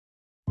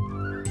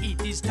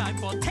it's time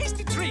for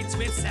tasty treats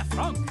with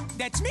ZeFronk.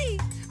 That's me.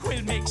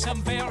 We'll make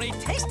some very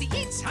tasty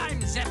eats. I'm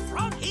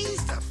ZeFronk.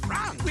 He's the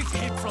front. With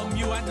help from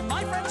you and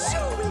my friend Sue,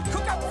 we'll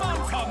cook up fun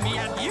for me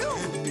and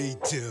you. Me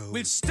too.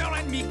 We'll stir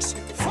and mix,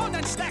 fun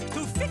and snack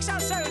to fix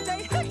ourselves a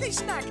healthy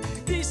snack.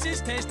 This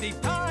is Tasty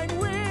Time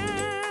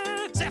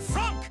with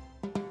ZeFronk.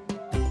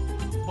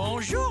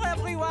 Bonjour,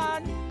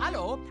 everyone.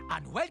 Hello,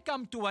 and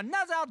welcome to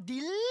another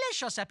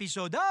delicious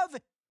episode of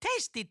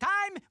Tasty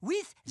Time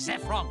with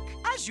ZeFronk.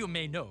 As you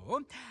may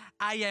know,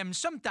 I am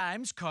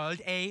sometimes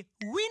called a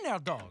wiener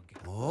dog.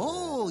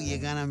 Oh, you're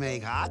gonna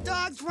make hot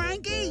dogs,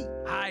 Frankie?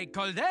 I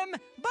call them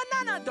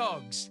banana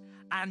dogs.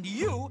 And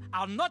you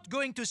are not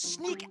going to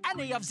sneak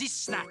any of this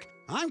snack.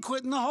 I'm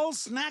quitting the whole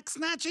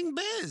snack-snatching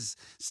biz.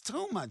 It's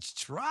too much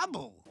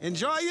trouble.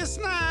 Enjoy your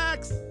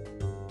snacks.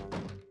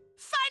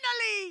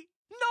 Finally!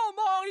 No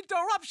more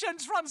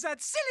interruptions from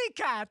that silly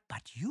cat.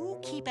 But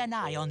you keep an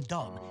eye on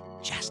Dom,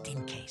 just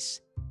in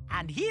case.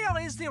 And here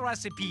is the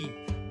recipe.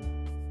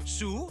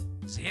 Sue,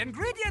 the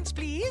ingredients,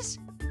 please.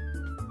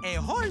 A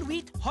whole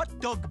wheat hot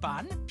dog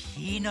bun,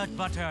 peanut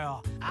butter,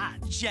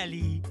 and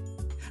jelly.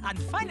 And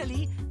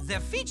finally, the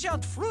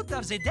featured fruit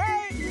of the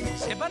day,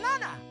 the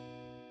banana.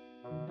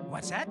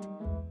 What's that?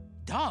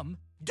 Dom?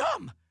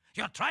 Dom!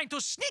 You're trying to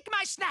sneak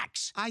my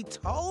snacks! I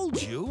told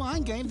you I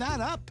gave that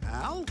up,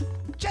 pal.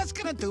 Just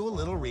gonna do a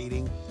little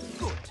reading.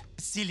 Good,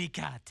 silly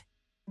cat.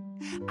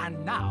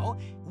 And now,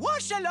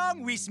 wash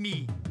along with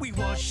me. We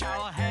wash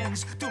our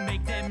hands to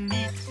make them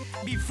neat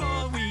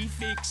before we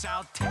fix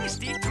our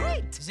tasty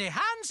treat. The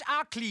hands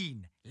are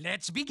clean.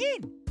 Let's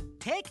begin.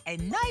 Take a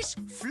nice,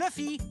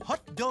 fluffy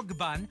hot dog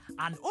bun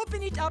and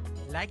open it up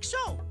like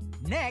so.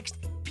 Next,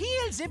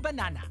 peel the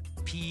banana.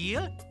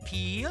 Peel,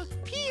 peel,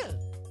 peel.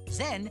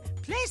 Then,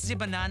 place the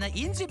banana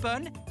in the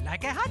bun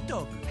like a hot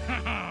dog.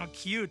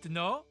 Cute,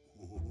 no?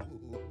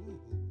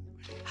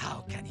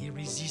 How can he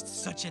resist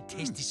such a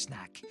tasty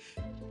snack?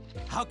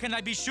 How can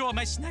I be sure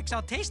my snacks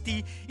are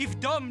tasty if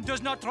Dom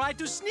does not try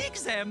to sneak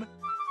them?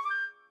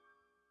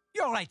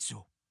 You're right,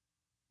 Sue.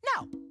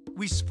 Now,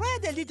 we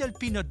spread a little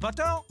peanut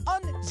butter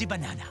on the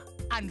banana.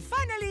 And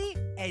finally,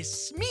 a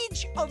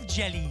smidge of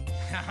jelly.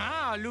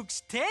 Haha,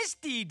 looks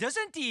tasty,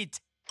 doesn't it?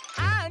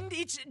 And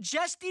it's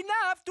just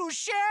enough to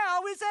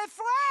share with a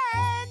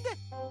friend.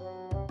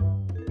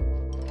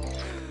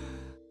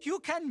 You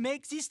can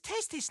make this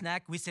tasty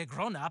snack with a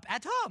grown-up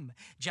at home.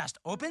 Just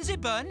open the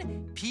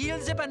bun, peel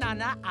the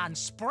banana, and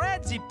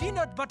spread the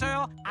peanut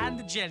butter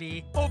and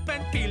jelly.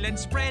 Open, peel, and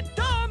spread.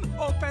 Dom!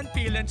 Open,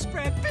 peel, and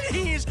spread.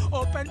 Please,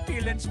 open,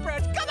 peel, and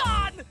spread. Come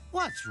on!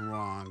 What's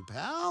wrong,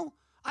 pal?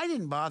 I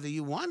didn't bother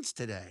you once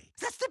today.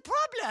 That's the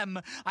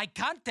problem. I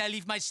can't tell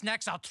if my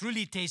snacks are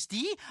truly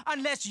tasty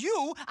unless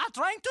you are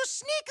trying to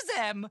sneak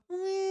them.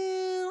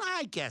 Well,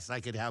 I guess I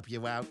could help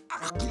you out.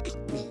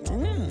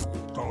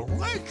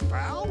 Delish,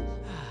 pal.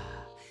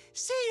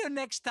 See you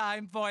next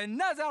time for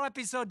another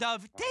episode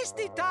of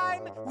Tasty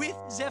Time with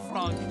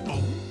ZeFronk.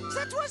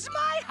 That was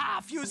my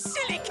half, you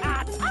silly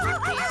cat!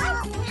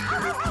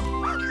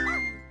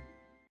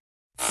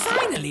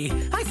 Finally!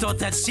 I thought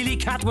that silly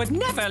cat would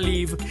never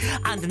leave.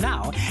 And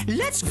now,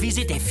 let's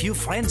visit a few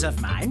friends of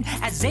mine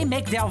as they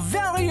make their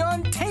very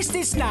own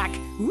tasty snack.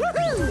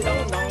 Woohoo!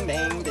 Dong, dong,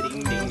 ding,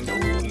 ding, ding,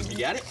 dong. You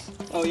got it?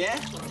 Oh, yeah?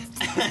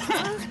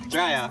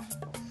 Dry off.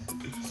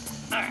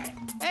 All right.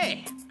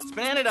 Hey, it's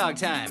banana dog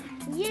time.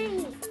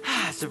 Yay!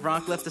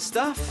 ZeFronk left the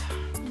stuff.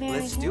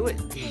 Let's do it.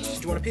 Do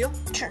you want to peel?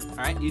 Sure. All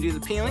right, you do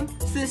the peeling.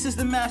 So this is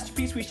the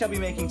masterpiece we shall be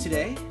making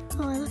today.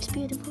 Oh, it looks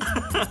beautiful.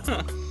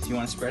 Do you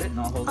want to spread it and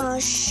I'll hold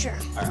it? Sure.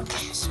 All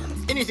right.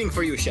 Anything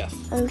for you, chef.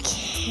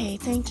 Okay,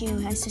 thank you,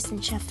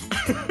 assistant chef.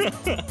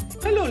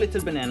 Hello,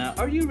 little banana.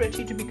 Are you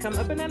ready to become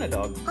a banana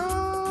dog?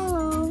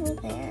 All over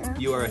there.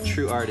 You are a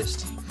true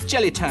artist.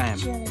 Jelly time.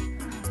 Jelly.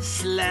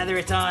 Slather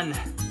it on.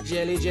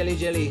 Jelly, jelly,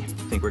 jelly.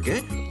 Think we're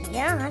good?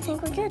 Yeah, I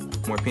think we're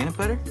good. More peanut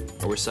butter?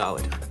 Or we're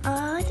solid?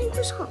 I think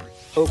we're solid.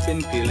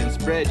 Open, peel, and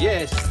spread,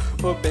 yes.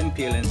 Open,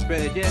 peel, and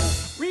spread,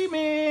 yes.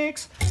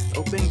 Remix!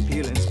 Open,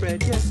 peel, and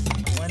spread, yes.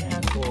 One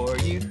half for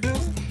you,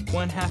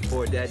 one half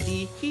for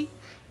daddy.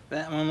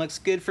 That one looks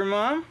good for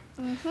mom.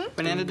 Mm-hmm.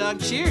 Banana dog,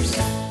 cheers.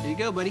 Here you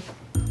go, buddy.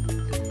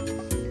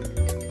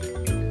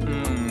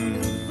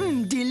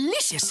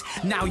 Delicious!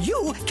 Now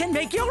you can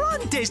make your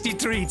own tasty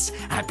treats.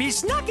 Happy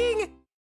snacking!